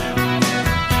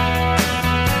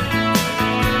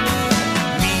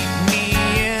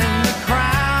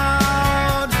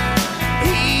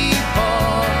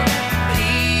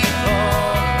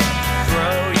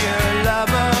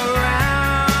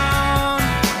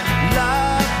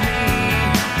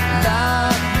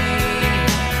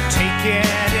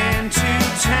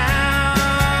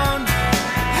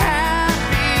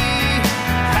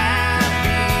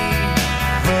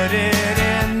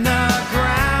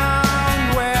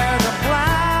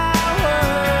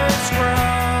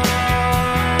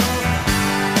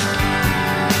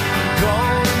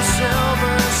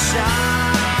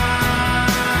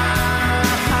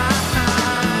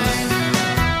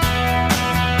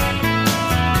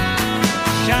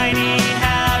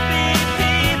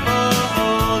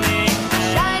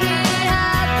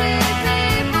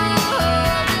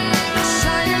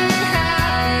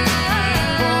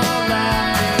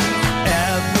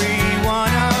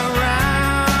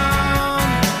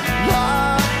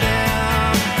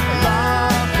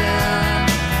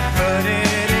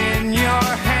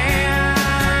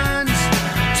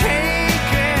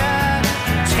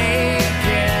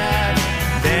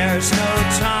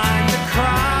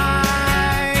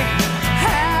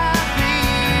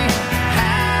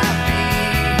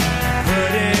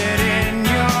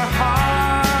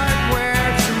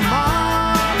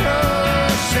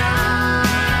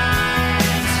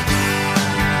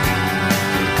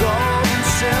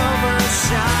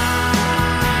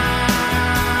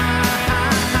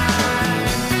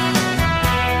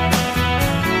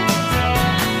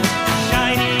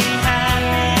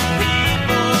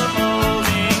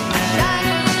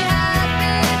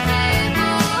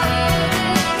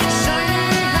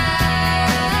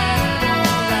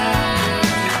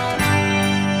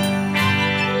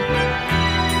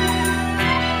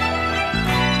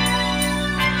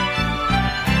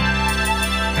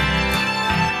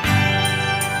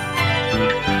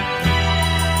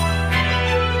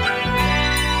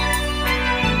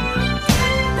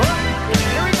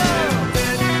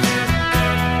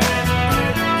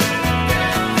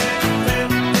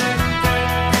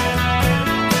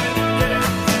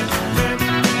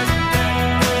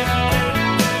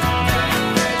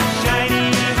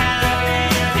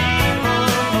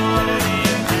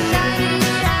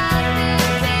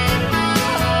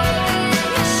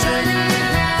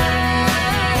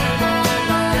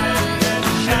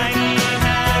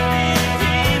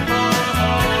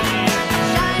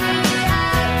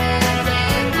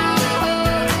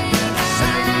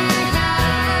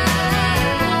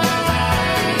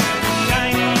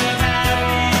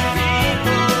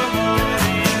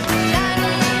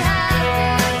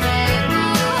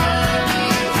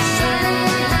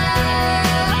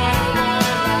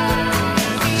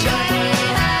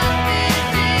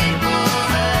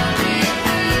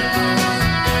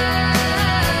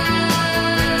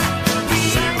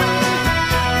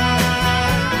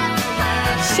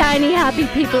 Shiny, happy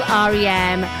people,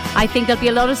 REM. I think there'll be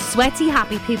a lot of sweaty,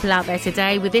 happy people out there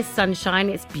today with this sunshine.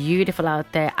 It's beautiful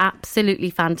out there. Absolutely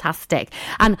fantastic.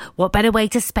 And what better way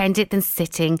to spend it than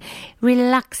sitting,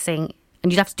 relaxing.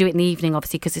 And you'd have to do it in the evening,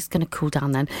 obviously, because it's going to cool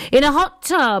down then. In a hot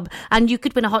tub. And you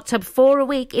could win a hot tub for a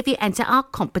week if you enter our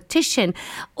competition.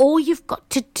 All you've got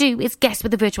to do is guess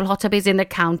where the virtual hot tub is in the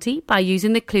county by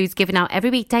using the clues given out every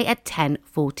weekday at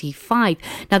 10:45.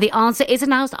 Now, the answer is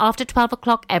announced after 12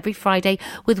 o'clock every Friday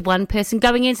with one person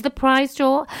going into the prize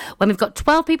draw. When we've got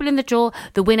 12 people in the draw,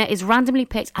 the winner is randomly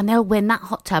picked and they'll win that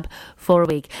hot tub for a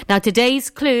week. Now,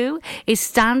 today's clue is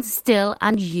stand still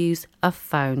and use a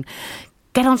phone.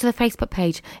 Get onto the Facebook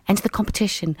page, enter the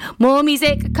competition. More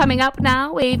music coming up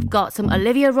now. We've got some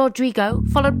Olivia Rodrigo,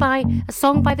 followed by a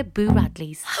song by the Boo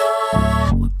Radleys.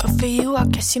 Good for you, I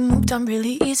guess you moved on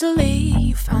really easily.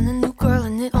 You found a new girl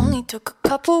and it only took a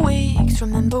couple weeks.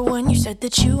 Remember when you said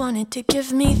that you wanted to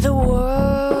give me the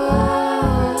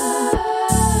world?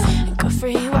 Good for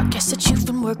you, I guess that you've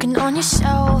been working on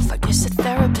yourself. I guess the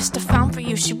therapist I found for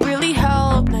you should really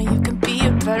help. Now you can be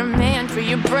a better man for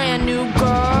your brand new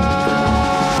girl.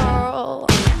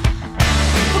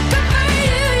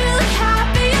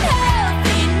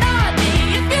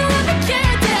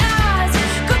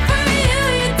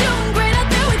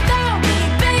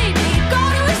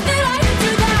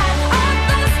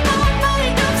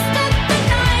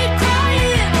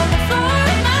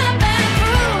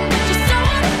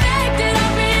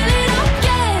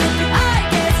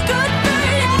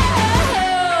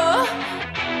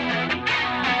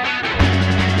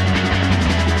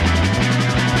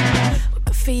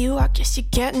 I guess you're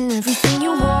getting everything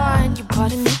you want. You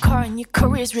bought a new car and your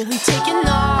career's really taking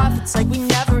off. It's like we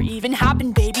never even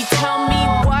happened, baby. Tell me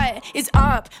what is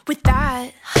up with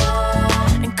that.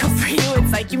 And good for you,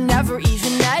 it's like you never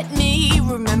even met me.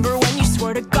 Remember when you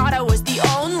swore to God I was the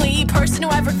only person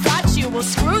who ever got you? Well,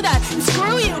 screw that and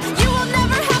screw you. You will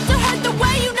never have to hurt the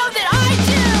way you know that I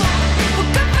do. Well,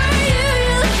 good for you,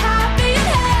 you look happy and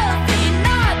healthy.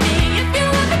 Not me, if you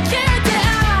ever cared to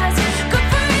ask. Good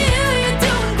for you, you're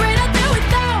doing great out there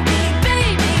without me,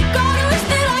 baby. God, I wish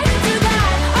that I could do that.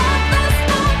 All last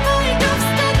night, I've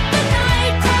spent the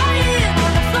night crying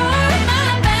on the floor of my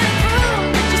bedroom.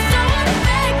 But you're so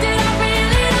unaffected, I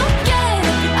really don't get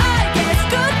it. But I guess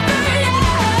good for you.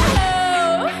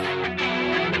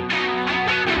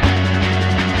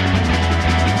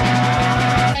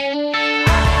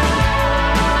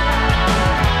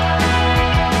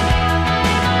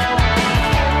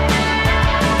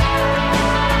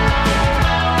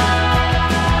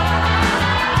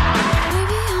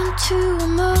 Maybe I'm too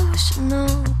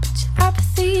emotional, but your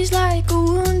apathy's like a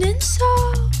wounded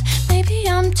soul. Maybe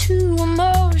I'm too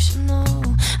emotional,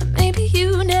 or maybe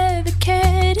you never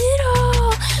cared at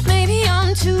all. Maybe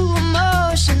I'm too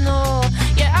emotional,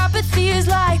 your apathy is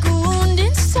like a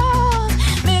wounded soul.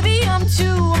 Maybe I'm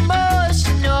too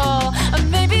emotional, or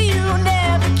maybe you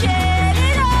never cared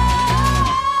at all.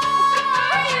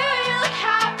 You look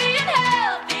happy and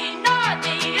healthy, not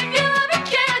me, if you ever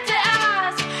cared to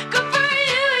ask. Good for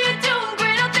you, you're doing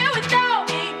great out there without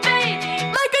me, baby.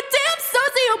 Like a damn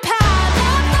sociopath.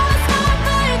 I've lost my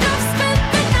mind, I've spent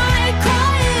the night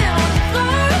crying on the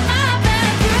floor of my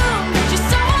bedroom. But you're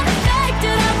so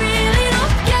unaffected, I really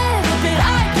don't get it. But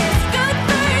I guess good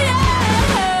for you.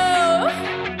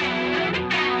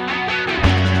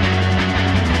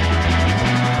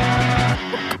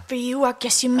 Good for you, I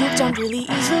guess you moved on really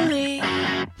easily.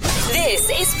 This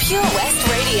is Pure West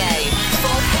Radio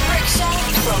for Pembrokeshire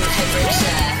from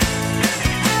Pembrokeshire.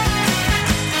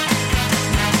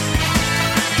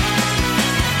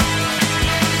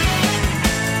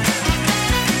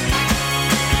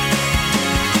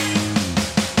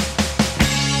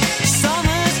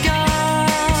 Summer's gone,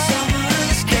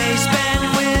 days spent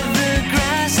with the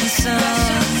grass and sun.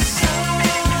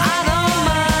 I don't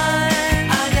mind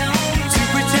to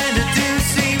pretend to do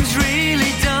seems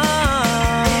really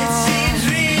dumb. It seems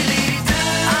really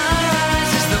dumb. I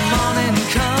rise as the morning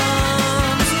comes.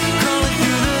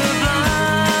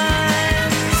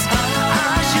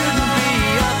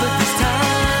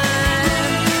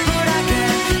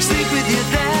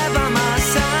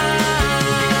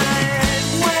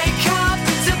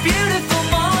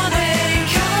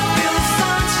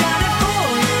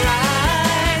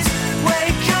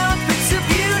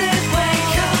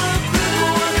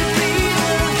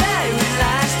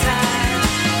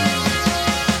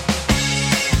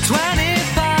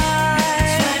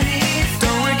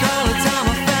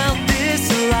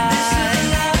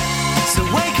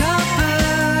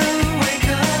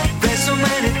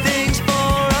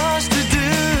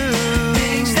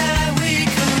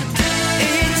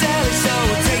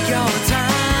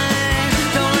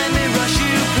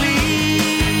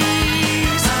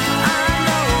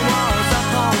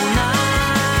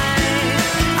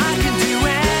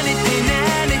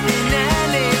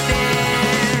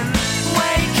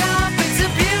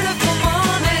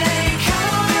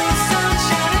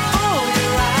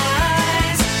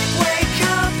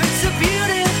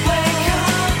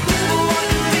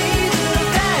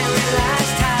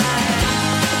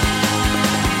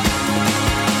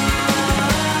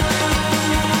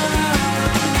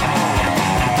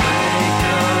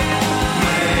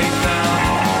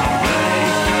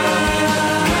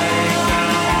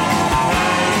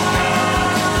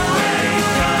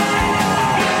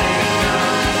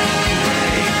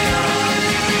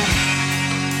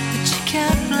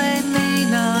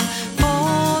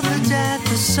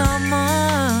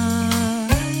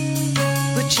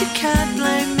 can't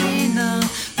blame me now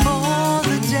for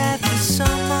the death of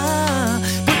summer.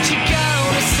 But you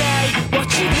gotta say what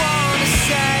you wanna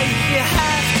say. You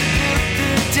have to put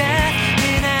the death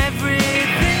in everything.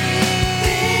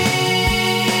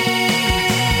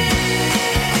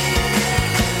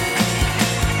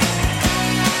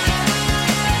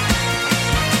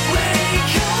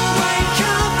 Wake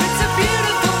up, it's a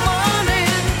beautiful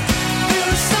morning. Feel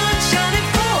the sun shining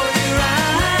for your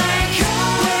eyes.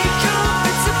 Wake up,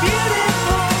 it's a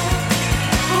beautiful.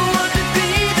 What could be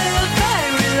the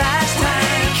very last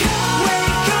time?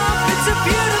 Wake up, it's a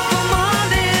beautiful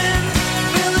morning.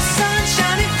 Feel the sun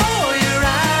shining for your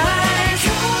eyes.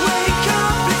 Wake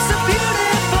up, it's a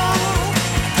beautiful.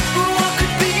 What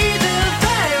could be the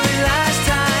very last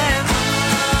time?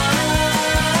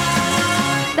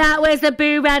 That was the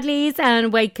Boo Radleys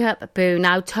and Wake Up Boo.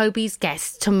 Now, Toby's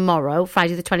guest tomorrow,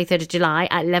 Friday the 23rd of July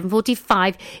at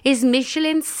 11:45 is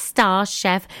Michelin star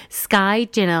chef Sky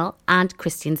Ginnell and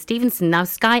Christian Stevenson. Now,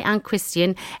 Sky and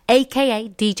Christian, aka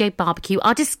DJ Barbecue,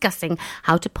 are discussing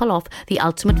how to pull off the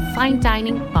ultimate fine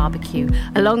dining barbecue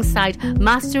alongside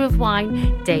Master of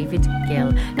Wine David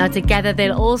Gill. Now, together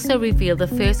they'll also reveal the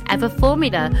first ever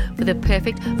formula for the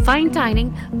perfect fine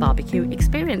dining barbecue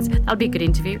experience. That'll be a good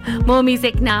interview. More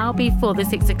music now before the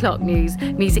 6 o'clock news.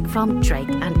 Music from Drake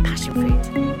and Passion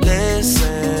Fruit.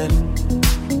 Listen,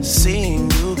 seeing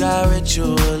you got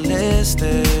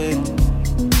ritualistic,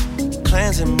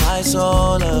 cleansing my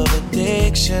soul of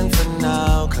addiction for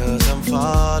now, 'cause I'm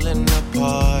falling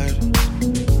apart.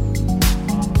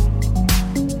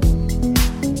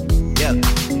 Yep,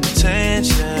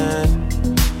 tension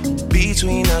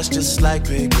between us just like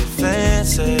picket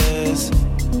fences.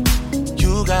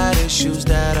 You got issues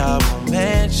that I won't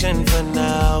mention for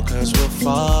now, 'cause we're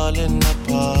falling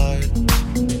apart.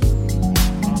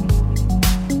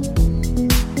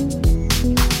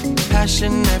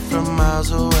 Passionate from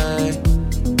miles away,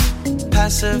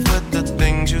 passive with the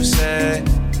things you say,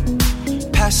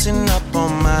 passing up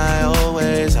on my old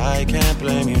ways. I can't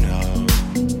blame you, no.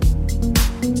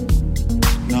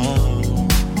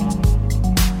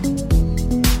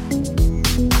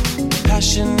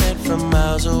 Passionate from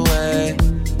miles away,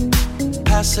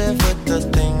 passive with the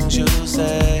things you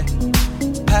say,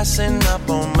 passing up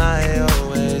on my old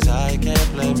ways. I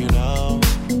can't blame you, no.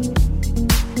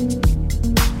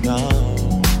 No.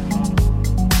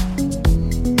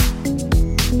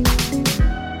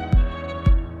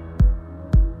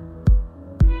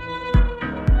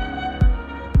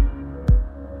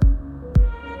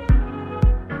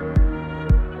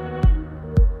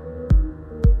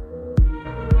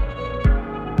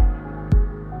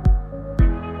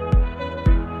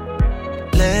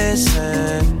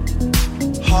 Listen,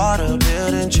 harder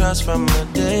building trust from a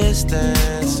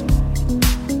distance.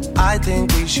 I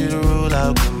think we should rule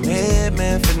out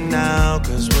commitment for now,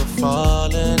 'cause we're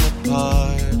falling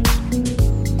apart.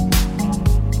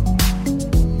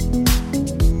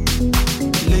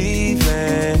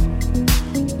 Leaving,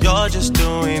 you're just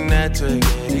doing that to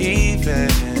get even.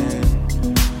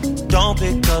 Don't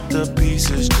pick up the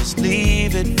pieces, just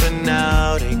leave it for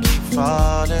now. They keep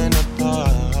falling apart.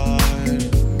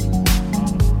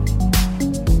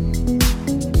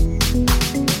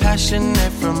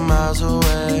 Passionate from miles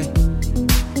away,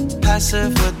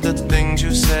 passive with the things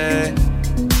you say,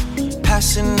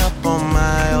 passing up on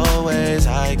my old ways.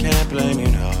 I can't blame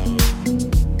you, no.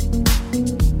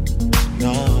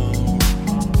 No.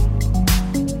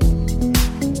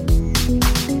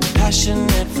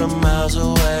 Passionate from miles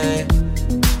away,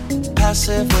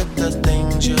 passive with the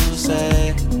things you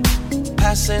say,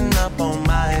 passing up on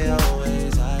my old ways.